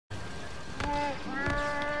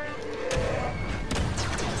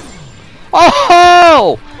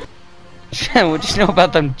Oh! What'd you know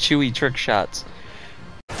about them chewy trick shots?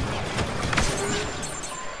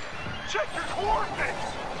 Check your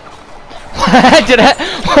coordinates.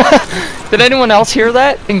 Did anyone else hear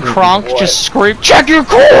that? And Kronk just screamed, "Check your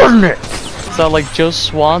coordinates!" Sound like Joe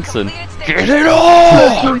Swanson. Get it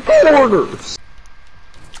on! Check your corners!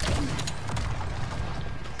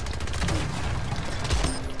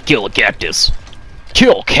 Kill a cactus.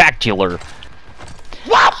 Kill Cactular.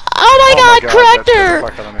 Wow. Oh my god, that Cracker! scared the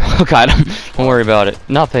fuck out of me. Oh god, don't worry about it.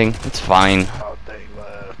 Nothing. It's fine. Oh, they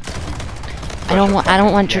left. I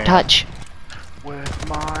don't want your touch. With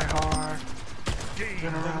my heart.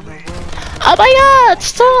 Been around the world. Oh my god,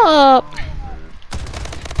 stop!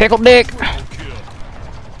 Pickle dick.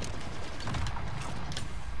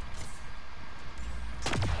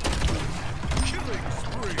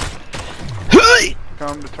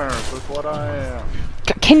 Come to terms with what I am.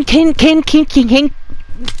 King.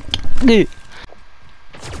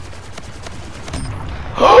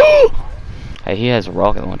 Hey, he has a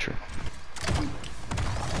rocket launcher.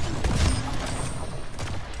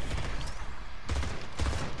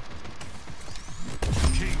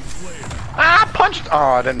 Ah, punched! Oh,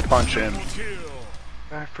 I didn't punch him.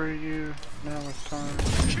 Back for you. Now it's time.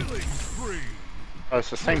 Oh, it's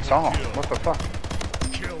the same song. What the fuck?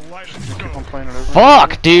 Just keep on playing it over.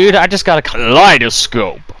 Fuck, dude! I just got a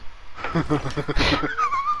kaleidoscope.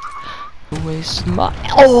 Waste my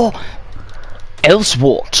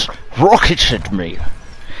Ellsworth rocketed me.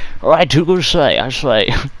 I do say. I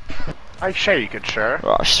say you could, sir.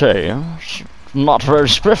 I say, it's not very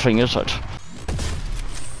spiffing, is it?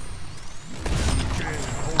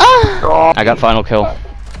 Ah! I got final kill.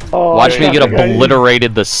 Oh, Watch me get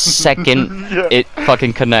obliterated the second it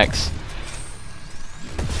fucking connects.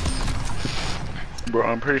 Bro,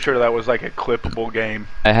 I'm pretty sure that was like a clippable game.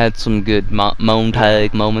 I had some good moan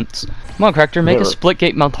tag moments. Come on, Cracker, make a split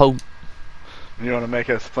gate mount hole. You want to make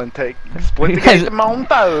a split the gate to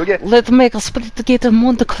Monto? Yeah. Let's make a split the gate to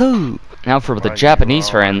Monte. Now for the Japanese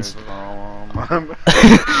friends.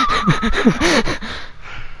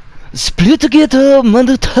 Split the gate to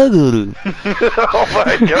Monte. Oh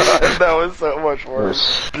my god, that was so much worse.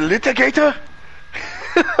 Split the gate?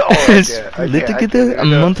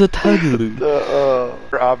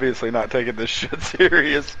 We're obviously not taking this shit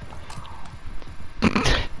serious.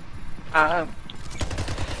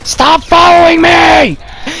 Stop following me!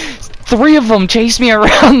 3 of them chased me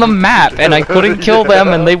around the map, and I couldn't kill them,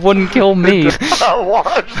 and they wouldn't kill me. I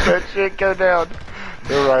watched that shit go down.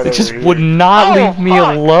 They're right They just over would here. not leave me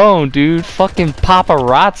alone, dude. Fucking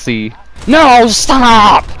paparazzi. No,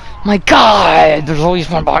 stop! My god, there's always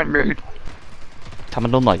one behind me. Time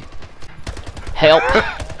of the night. Help.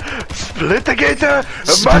 Split the gate!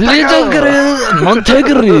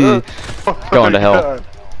 Montegri! Going to hell.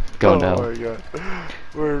 Going to hell. Oh my god.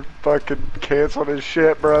 We're fucking canceling this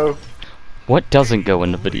shit, bro. What doesn't go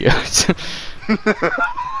in the videos?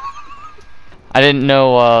 I didn't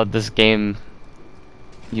know this game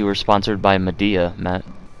you were sponsored by Medea, Matt.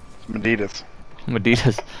 Meditas.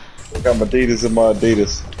 Meditas. I got my Adidas in my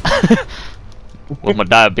Adidas. With my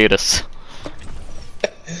diabetes.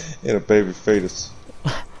 And a baby fetus.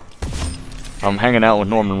 I'm hanging out with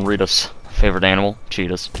Norman Reedus. Favorite animal?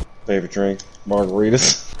 Cheetahs. Favorite drink?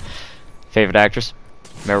 Margaritas. Favorite actress?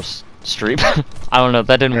 Meryl Streep. I don't know,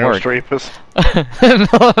 that didn't work. Meryl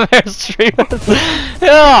Streep.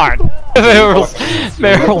 God!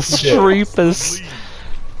 Meryl Streep is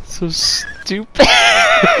so stupid.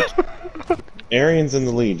 Arian's in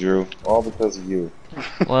the lead, Drew. All because of you.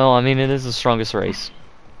 Well, I mean, it is the strongest race.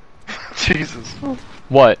 Jesus.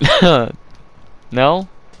 What? No?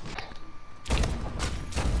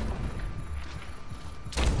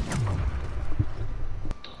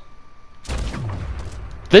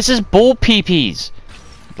 This is bull PPs.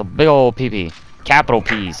 The big old PP. Capital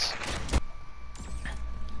P's.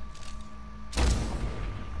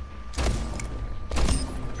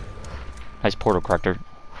 Nice portal corrector.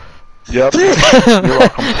 Yep. You're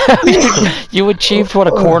welcome. You achieved what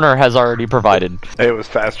a corner has already provided. It was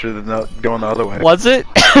faster than going the other way. Was it?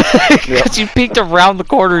 Because you peeked around the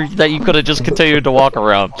corner that you could have just continued to walk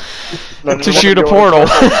around to shoot a portal.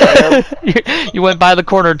 You went by the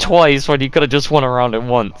corner twice when you could have just went around it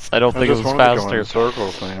once. I don't think it was faster.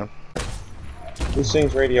 Circles, man. Who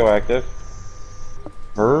sings Radioactive?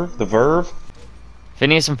 Verve? The Verve?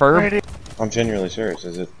 Phineas and Ferb? I'm genuinely serious,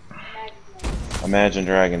 is it? Imagine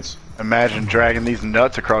Dragons. Imagine dragging these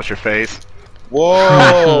nuts across your face.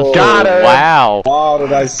 Whoa! Got it! Wow. Wow,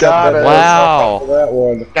 did I set Got it. Wow. myself up for that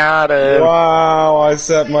one? Got it! Wow, I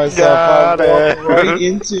set myself Got up it. right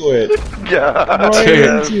into it. Got Right it!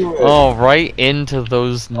 into it. Oh, right into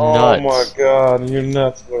those Oh my nuts. god, your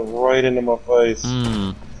nuts went right into my face.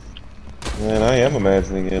 Mmm. Man, I am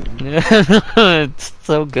imagining it. It's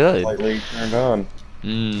so good. Like when you turned on.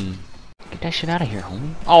 Mmm. Get that shit out of here,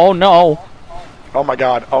 homie. Oh no! Oh my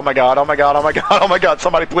god, oh my god, oh my god, oh my god, oh my god,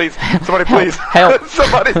 somebody please, somebody Help, please, help.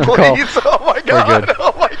 somebody Go. please, oh my We're god, good.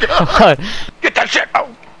 oh my god, get that shit,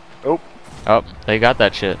 oh! Oh, Oh, they got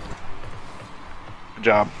that shit. good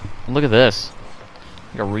job. Look at this.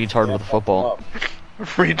 Like a retard with a football.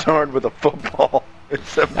 Retard with a football.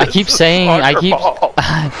 Except I keep it's a saying, soccer ball.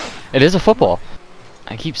 it is a football.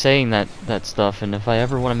 I keep saying that stuff, and if I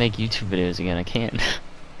ever want to make YouTube videos again, I can't.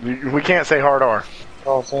 We can't say hard R.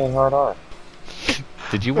 Oh, saying hard R.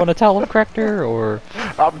 Did you want to tell him, Crector, or?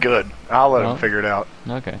 I'm good. I'll let No? him figure it out.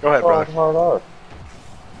 Okay. Go ahead, What's brother. wrong with hard R?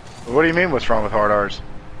 What do you mean what's wrong with hard R's?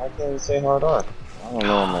 How can you say hard R? I don't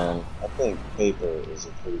know, man. I think paper is a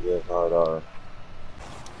pretty good hard R.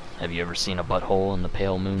 Have you ever seen a butthole in the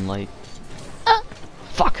pale moonlight?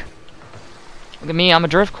 Fuck! Look at me, I'm a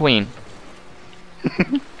drift queen.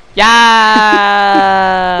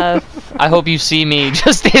 Yeah. I hope you see me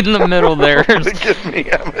just in the middle there. Look at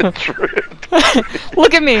me, I'm a drift.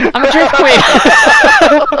 Look at me, I'm a drift queen.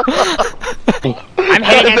 I'm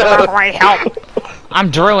hitting it the right help.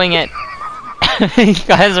 I'm drilling it. You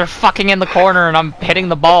guys are fucking in the corner and I'm hitting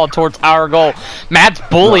the ball towards our goal. Matt's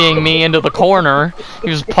bullying me into the corner. He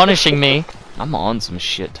was punishing me. I'm on some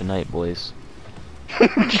shit tonight, boys.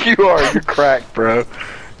 You're cracked, bro.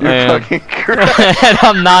 You're fucking cracked. And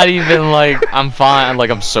I'm not even like, I'm fine, like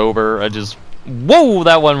I'm sober. I just, whoa,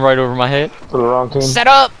 that went right over my head. For the wrong team. Set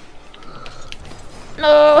up.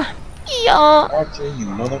 No. Yeah. Archer, you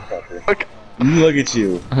motherfucker. Look. Look at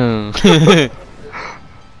you.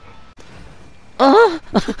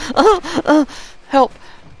 Help.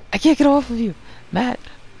 I can't get off of you. Matt.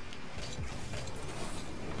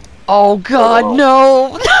 Oh god,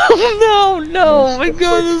 no! No, no, my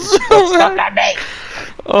god, this is so bad.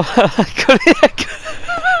 Oh, I couldn't.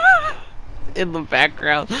 In the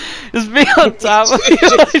background. Just me on top of you.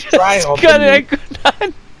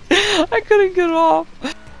 I couldn't get off.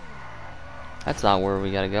 That's not where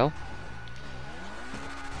we gotta go.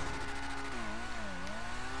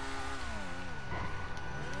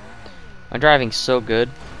 My driving's so good.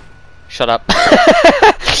 Shut up.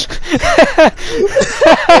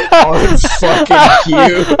 Oh, fucking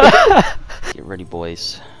cute. Get ready,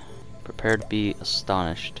 boys. Prepare to be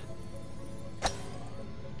astonished.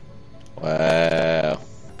 Wow.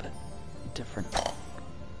 But different.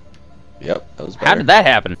 Yep, that was better. How did that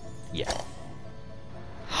happen? Yeah.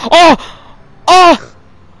 Oh! Oh!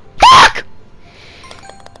 Fuck!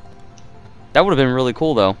 That would have been really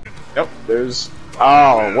cool, though. Yep, there's...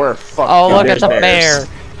 Oh, we're fucked. Oh, look, it's a bear.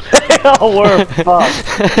 Oh, we're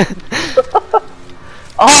fucked.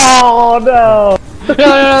 Oh, no.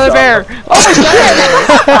 No, the bear.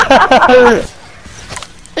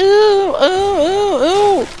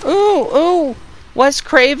 Oh, ooh. Wes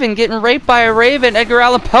Craven getting raped by a raven. Edgar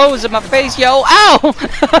Allan Poe's in my face, yo. Ow! No.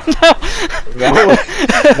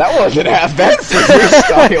 That wasn't half bad for your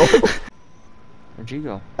style. Where'd you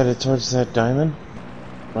go? Headed towards that diamond.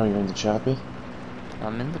 Oh, you're in the choppy?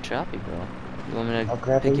 I'm in the choppy, bro. You want me I'll to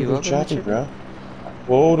grab pick you you with up? the choppy, bro.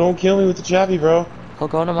 Whoa, don't kill me with the choppy, bro.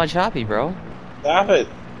 Hook onto my choppy, bro. Stop it.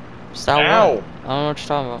 Stop Ow. what? I don't know what you're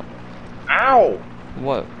talking about. Ow.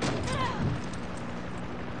 What?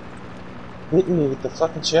 Hitting me with the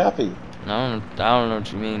fucking choppy. I don't know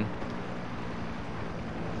what you mean.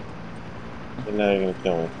 And now you're gonna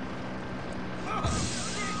kill me.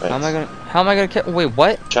 How am I gonna kill? Wait,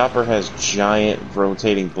 what? Chopper has giant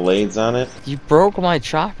rotating blades on it. You broke my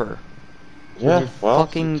chopper. Yeah, You're well,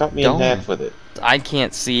 fucking you cut me dumb. in half with it. I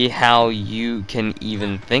can't see how you can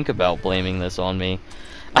even think about blaming this on me.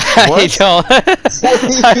 What?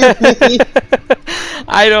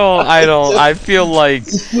 I don't. I feel like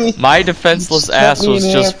my defenseless ass was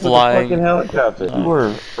just flying. Helicopter. You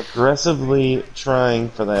were aggressively trying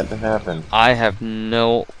for that to happen. I have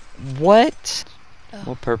no. What?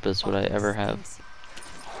 What purpose would I ever have?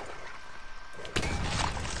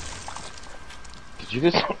 Did you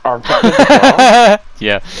just arc Yeah,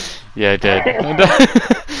 I did.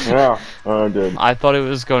 Yeah, I did. I thought it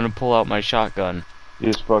was going to pull out my shotgun. You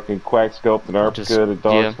just fucking quack scoped an arc Just- at a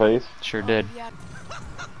dog's yeah. face. Sure did.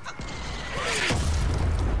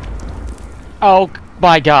 Oh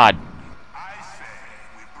my god.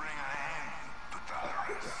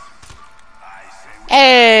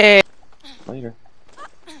 Hey! Later.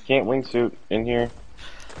 can't wingsuit in here.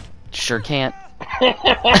 Sure can't.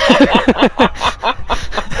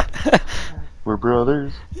 We're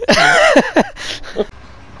brothers.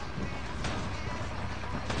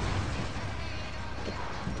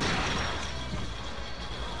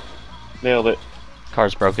 Nailed it.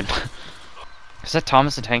 Car's broken. Is that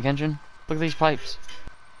Thomas the Tank Engine? Look at these pipes.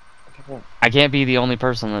 I can't be the only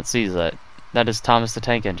person that sees that. That is Thomas the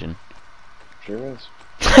Tank Engine. Sure is.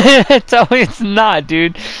 Tell me it's not,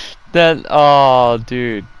 dude. That, oh,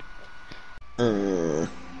 dude.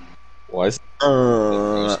 Why is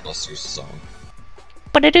Ghostbusters song?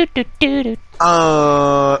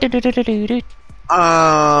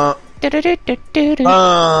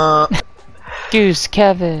 Goose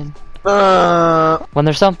Kevin. When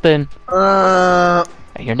there's something in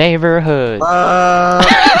your neighborhood.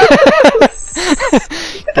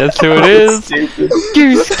 Guess who it is?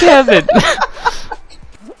 Goose Kevin.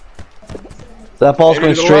 That ball's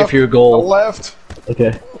going straight for your goal. Left.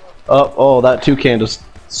 Okay. Oh, that toucan just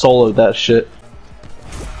soloed that shit.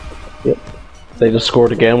 Yep. They just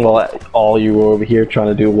scored again while all you were over here trying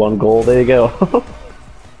to do one goal. There you go.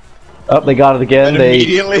 Oh, they got it again.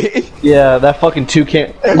 Immediately? Yeah, that fucking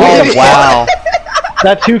toucan. Oh, wow.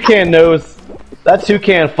 That toucan knows. That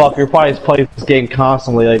toucan fucker probably plays this game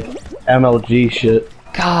constantly, like MLG shit.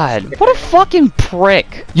 God, what a fucking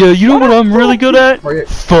prick. Yeah, you know what I'm really good at?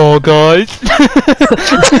 Fall Guys.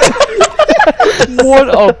 What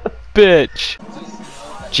a bitch.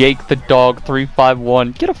 Jake the Dog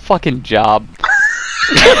 351, get a fucking job.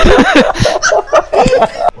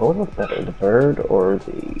 What was better, the bird or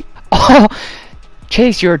the... Oh,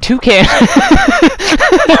 Chase, you're a toucan.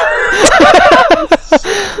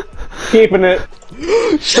 Keeping it.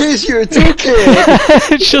 Chase, you're a toucan!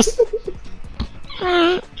 It's just...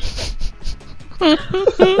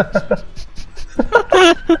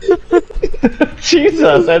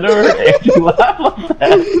 Jesus, I never heard Andy laugh like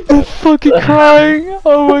that. I'm fucking crying.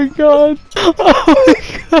 Oh my god. Oh my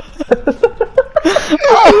god.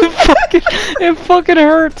 Oh, it fucking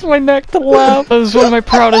hurts my neck to laugh. That was one of my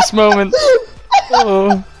proudest moments.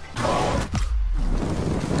 Oh. God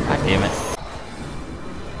damn it.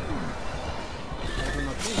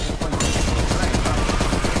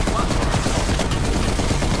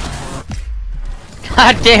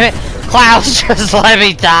 God damn it! Klaus, just let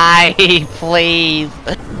me die, please!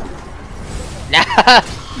 No!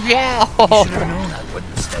 No!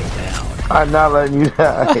 I'm not letting you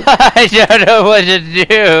die. I don't know what to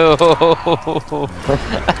do!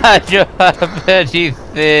 I don't have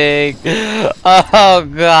anything! Oh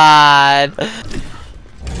god!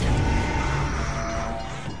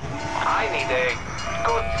 I need a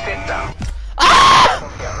good sit down. Ah!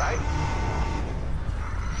 Yeah, right?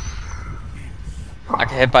 I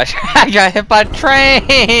got hit by a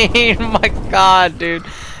train! My god, dude.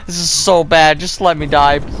 This is so bad. Just let me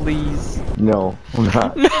die, please. No, I'm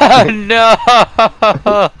not. No!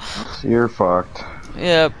 You're fucked.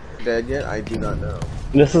 Yep. Dead yet? I do not know.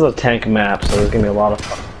 This is a tank map, so there's gonna be a lot of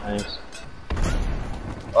fucking things.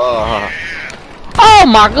 Oh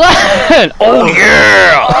my god! Oh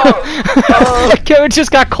yeah! Kevin just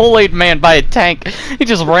got Kool-Aid Man by a tank. He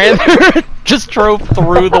just ran through, just drove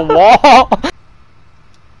through the wall.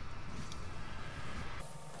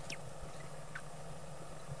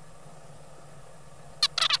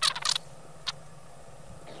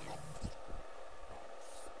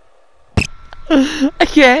 I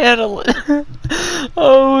can't handle it.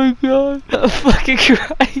 Oh my god. I'm fucking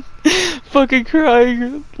crying. Fucking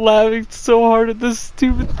crying. Laughing so hard at this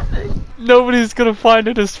stupid thing. Nobody's gonna find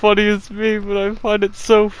it as funny as me, but I find it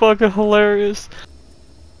so fucking hilarious.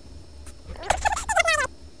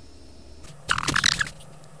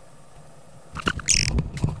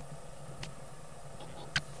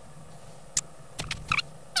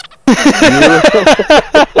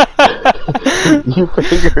 You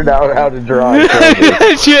figured out how to drive.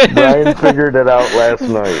 Brian figured it out last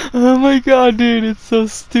night. Oh my god, dude, it's so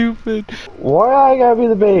stupid. Why I gotta be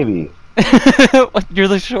the baby? You're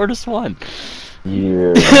the shortest one.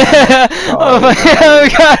 Yeah. Oh my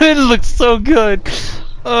god, it looks so good.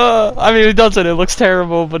 I mean, it doesn't. It looks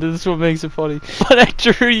terrible, but it's what makes it funny. But I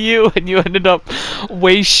drew you, and you ended up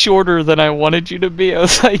way shorter than I wanted you to be. I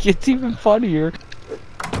was like, it's even funnier.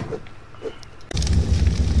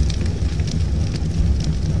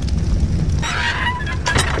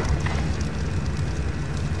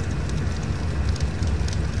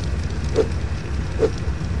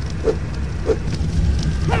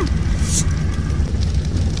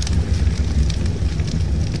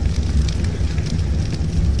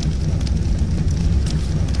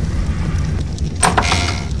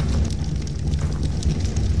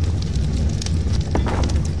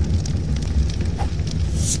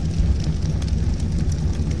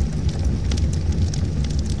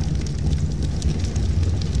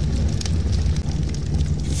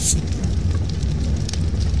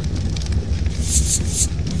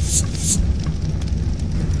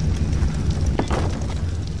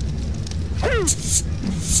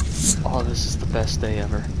 day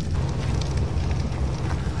ever.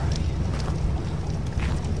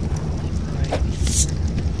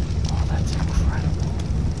 Oh, that's incredible.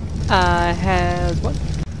 I has one.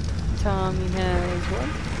 Tommy has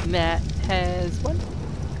one. Matt has one.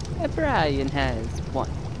 And Brian has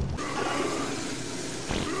one.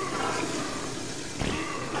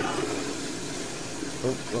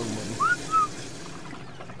 Oh, wrong one.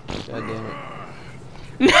 God damn it.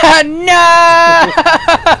 No!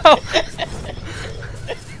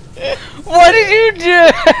 What did you do?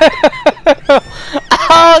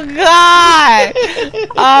 Oh God!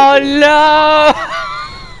 Oh no!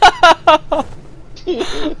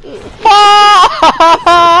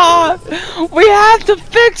 We have to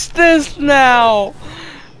fix this now!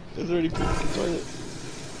 It's already pooped the toilet.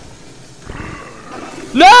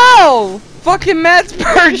 No! Fucking Matt's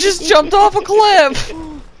bird just jumped off a cliff!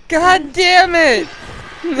 God damn it!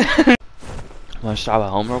 Wanna stop at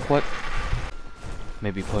home real quick?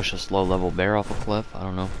 Maybe push a slow level bear off a cliff? I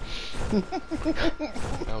don't know.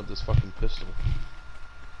 Now with this fucking pistol.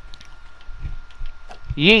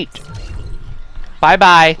 Yeet! Bye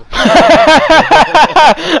bye!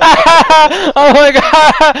 Oh my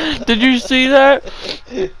god! Did you see that?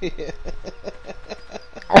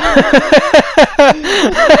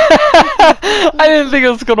 I didn't think it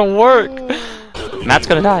was gonna work. Matt's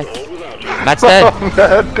gonna die. Matt's dead.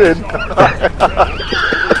 Matt did die.